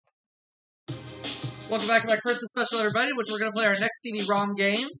Welcome back to my Christmas special, everybody, which we're going to play our next CD-ROM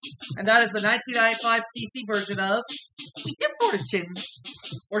game, and that is the 1995 PC version of Wheel of Fortune,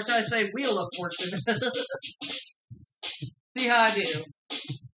 or should I say Wheel of Fortune? See how I do.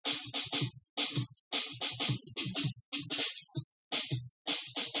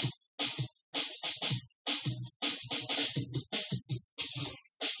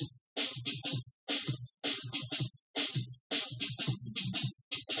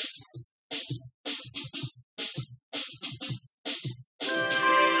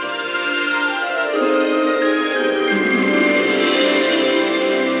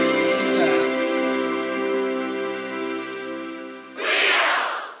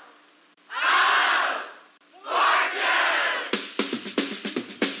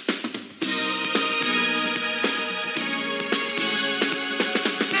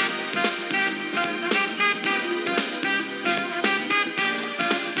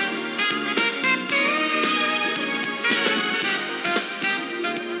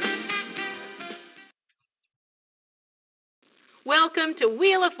 Welcome to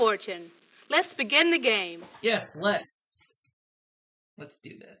Wheel of Fortune. Let's begin the game. Yes, let's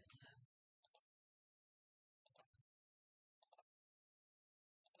do this.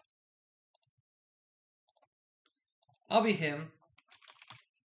 I'll be him.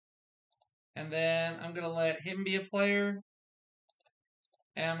 And then I'm going to let him be a player.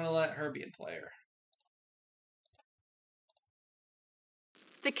 And I'm going to let her be a player.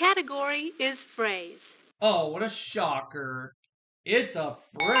 The category is phrase. Oh, what a shocker. It's a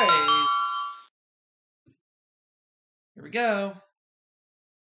phrase. Here we go.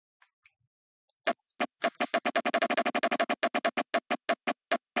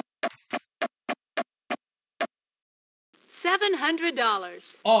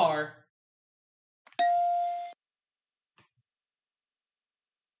 $700. R.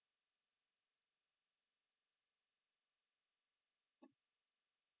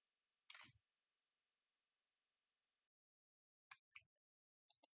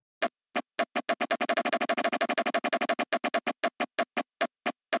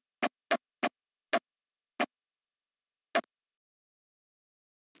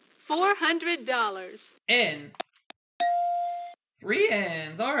 $400. N. 3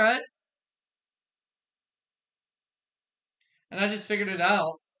 N's. All right. And I just figured it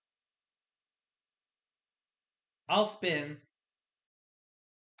out. I'll spin.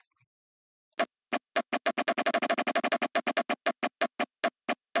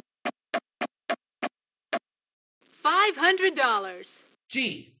 $500.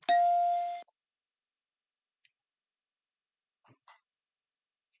 G.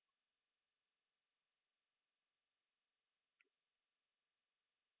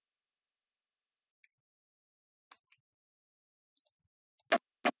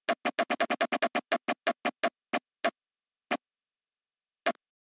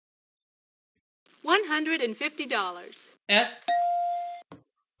 $150. S.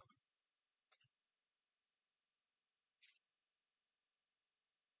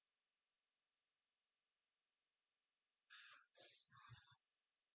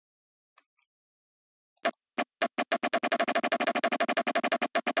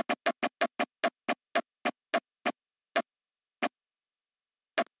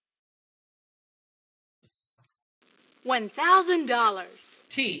 $1,000.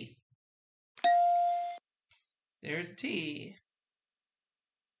 T. There's T.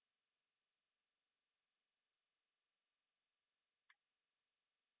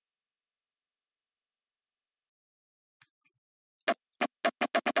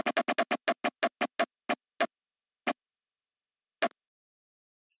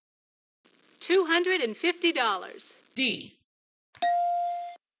 $250. D.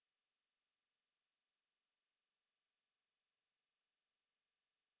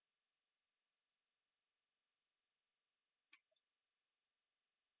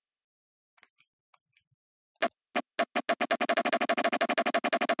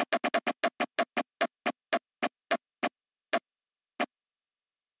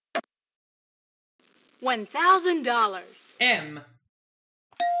 $1,000. M.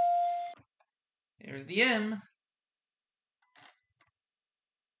 There's the M.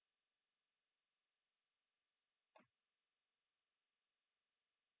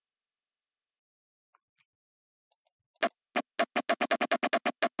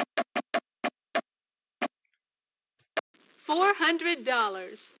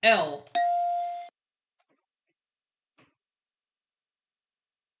 $400. L.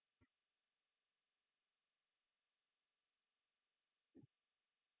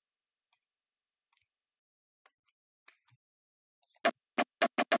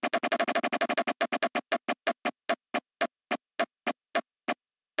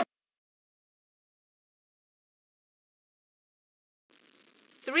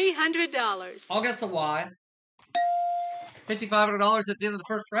 $300. I'll guess a Y. $5,500 at the end of the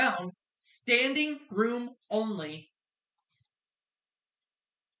first round. Standing room only.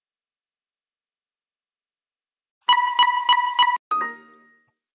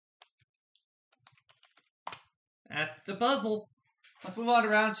 That's the puzzle. Let's move on to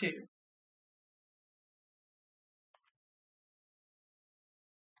round 2.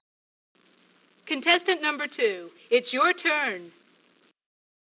 Contestant number 2, it's your turn.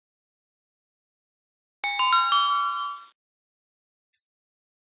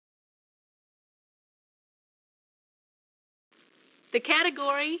 The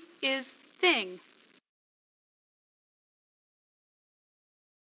category is thing.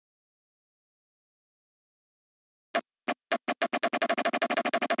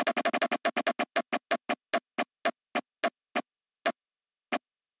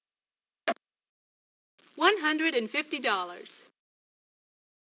 $150.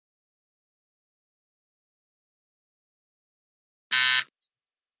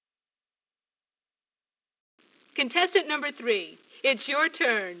 Contestant number 3, it's your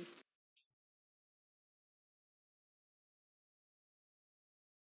turn.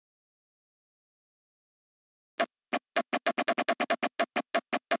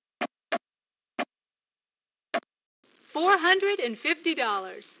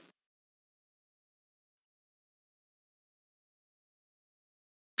 $450.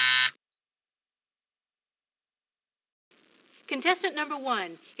 Contestant number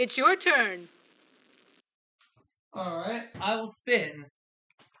 1, it's your turn. Alright, I will spin.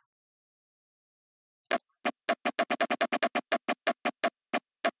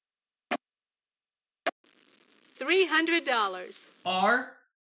 $300. R.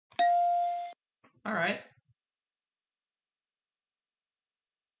 Alright.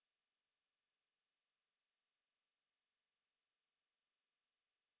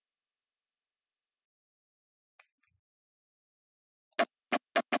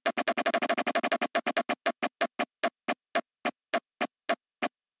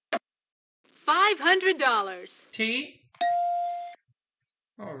 $500. T.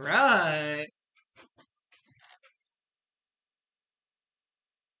 Alright.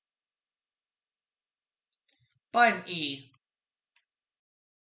 Buy an E.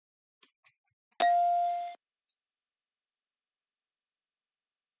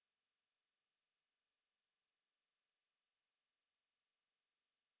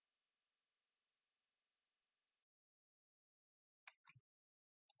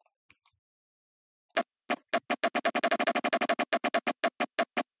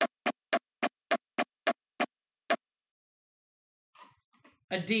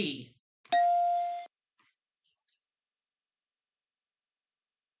 A D.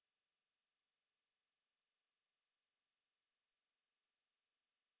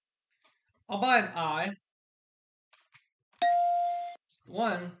 I'll buy an I. Just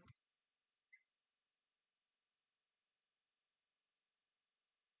one.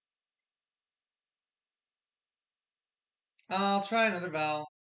 I'll try another vowel.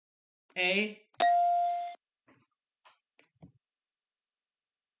 A.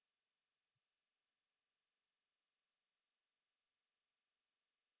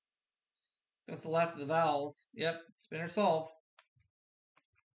 That's the last of the vowels. Yep, spin or solve.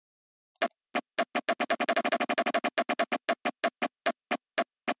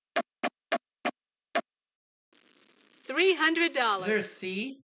 $300. Is there a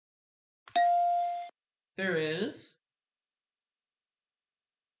C? There is.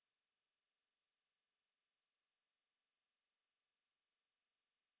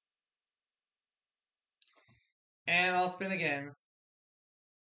 And I'll spin again.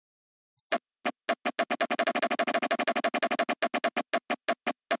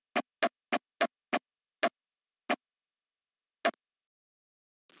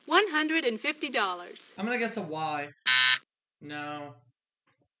 $150. I'm gonna guess a Y. No.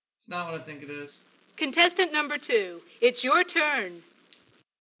 It's not what I think it is. Contestant number 2, it's your turn.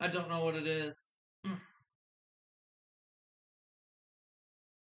 I don't know what it is.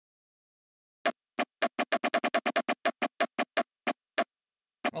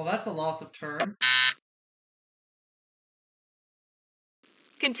 Well, that's a loss of turn.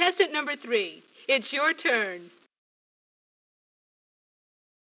 Contestant number 3, it's your turn.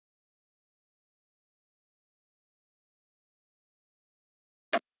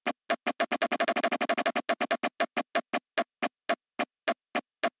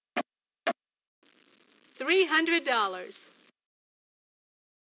 $300.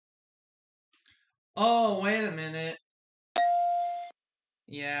 Oh, wait a minute.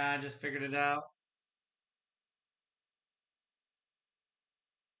 Yeah, I just figured it out.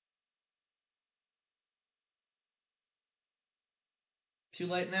 too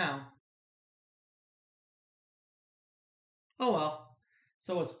late now. Oh well.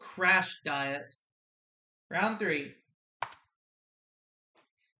 So was Crash Diet. Round 3.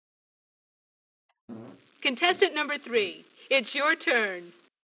 Contestant number 3, it's your turn.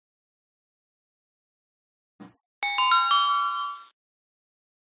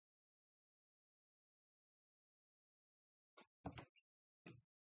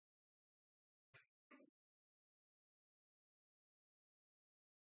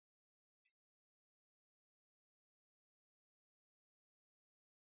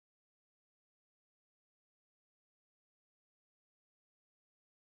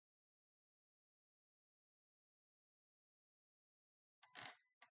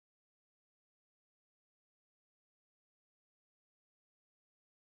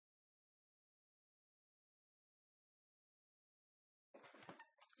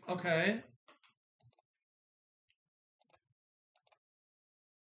 Okay.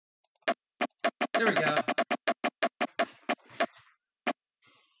 There we go.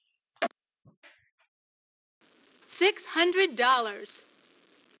 $600.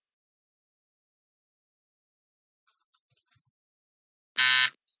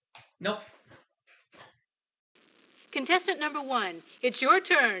 Nope. Contestant number 1, it's your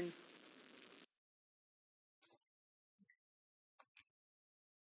turn.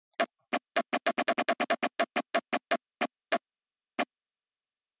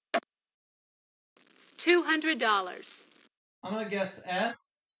 $200. I'm gonna guess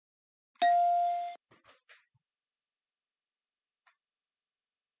S.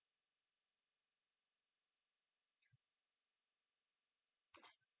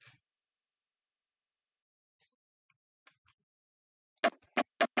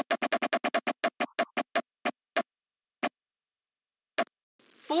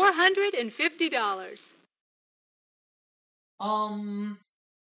 $450.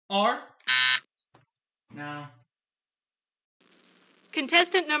 R? No.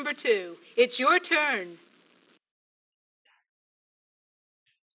 Contestant number 2, it's your turn.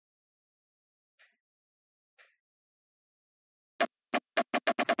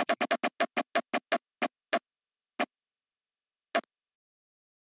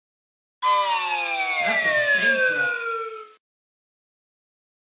 That's a bankrupt.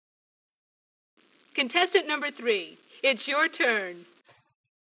 Contestant number 3, it's your turn.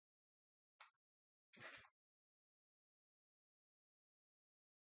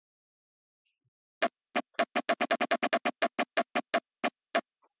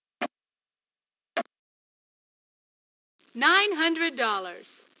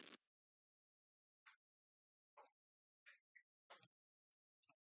 $900.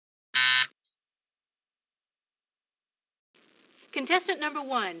 Contestant number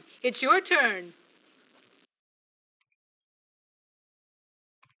 1, it's your turn.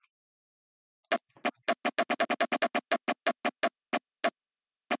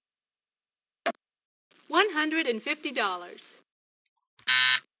 $150.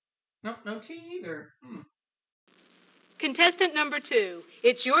 Nope, no T either. Contestant number 2,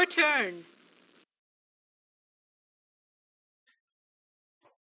 it's your turn.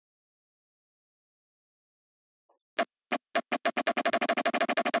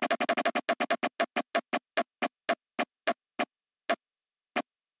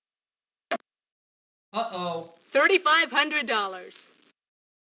 Uh-oh. $3,500.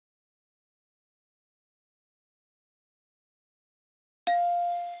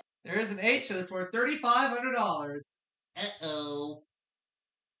 There is an H that's worth $3,500. Uh-oh.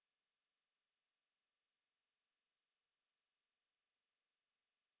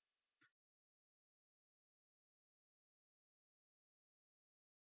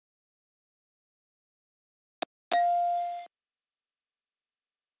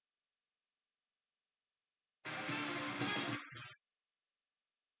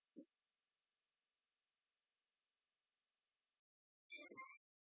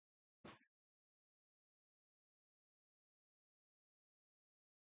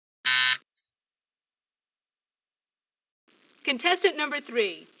 Contestant number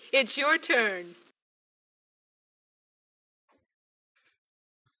 3, it's your turn.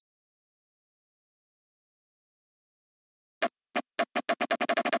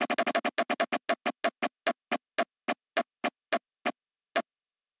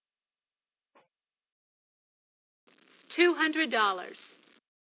 $200.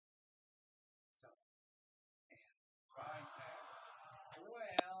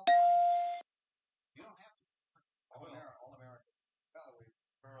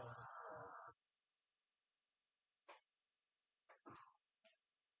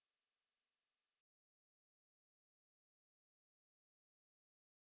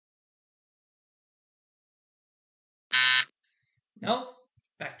 Nope.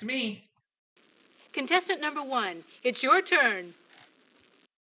 Back to me. Contestant number 1, it's your turn.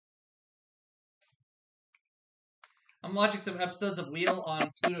 I'm watching some episodes of Wheel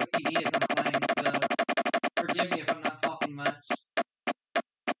on Pluto TV as I'm playing, so forgive me if I'm not talking much.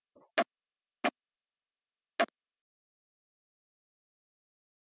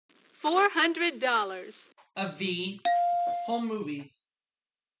 $400. A V. Home movies.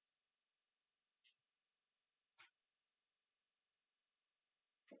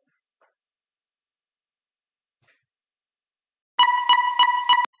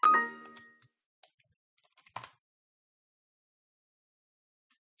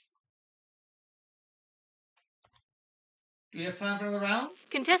 Do we have time for another round?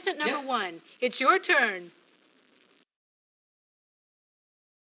 Contestant number 1, it's your turn.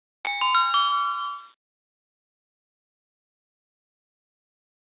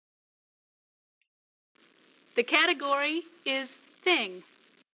 The category is thing.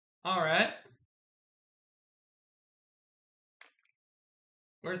 All right.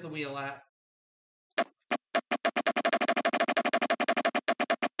 Where's the wheel at?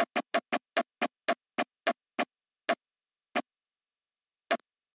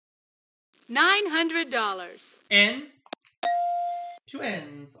 $900. N. 2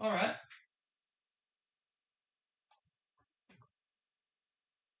 N's. All right.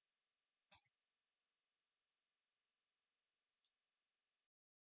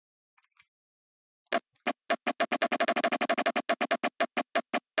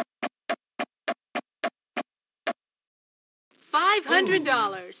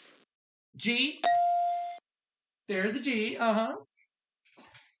 $500. G. There's a G. Uh-huh.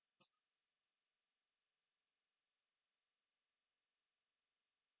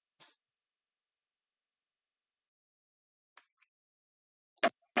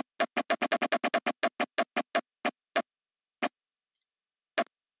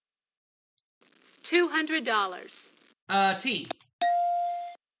 $200. T.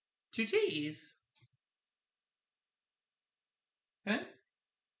 2 T's. Okay.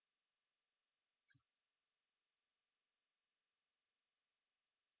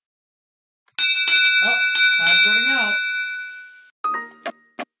 Oh, time's running out.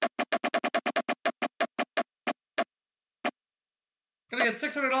 Gonna get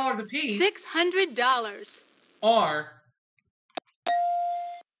 $600 a piece. $600. R.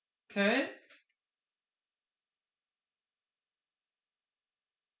 Okay.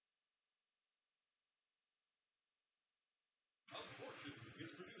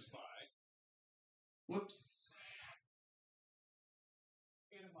 Whoops.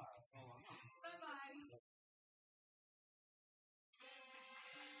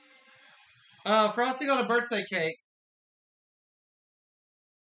 Frosting on a birthday cake.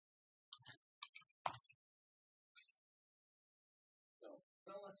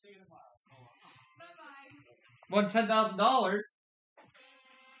 Won $10,000.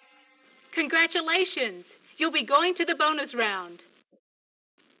 Congratulations! You'll be going to the bonus round.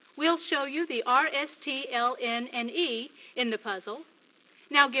 We'll show you the R, S, T, L, N, and E in the puzzle.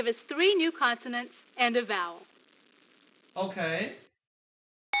 Now give us 3 new consonants and a vowel. Okay.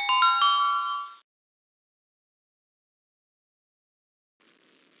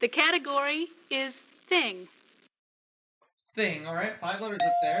 The category is thing. Thing, all right. 5 letters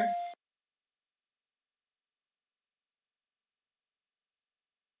up there.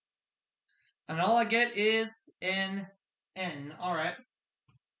 And all I get is an N. All right.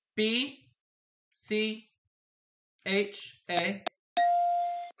 B, C, H, A.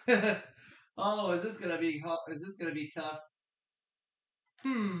 Oh, is this gonna be tough?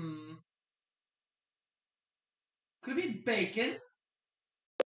 Could it be bacon?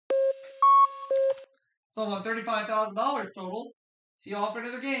 So I won $35,000 total. See you all for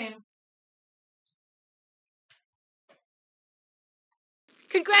another game.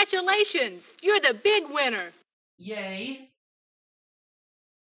 Congratulations! You're the big winner. Yay.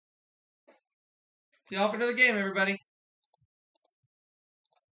 See you all for another game, everybody.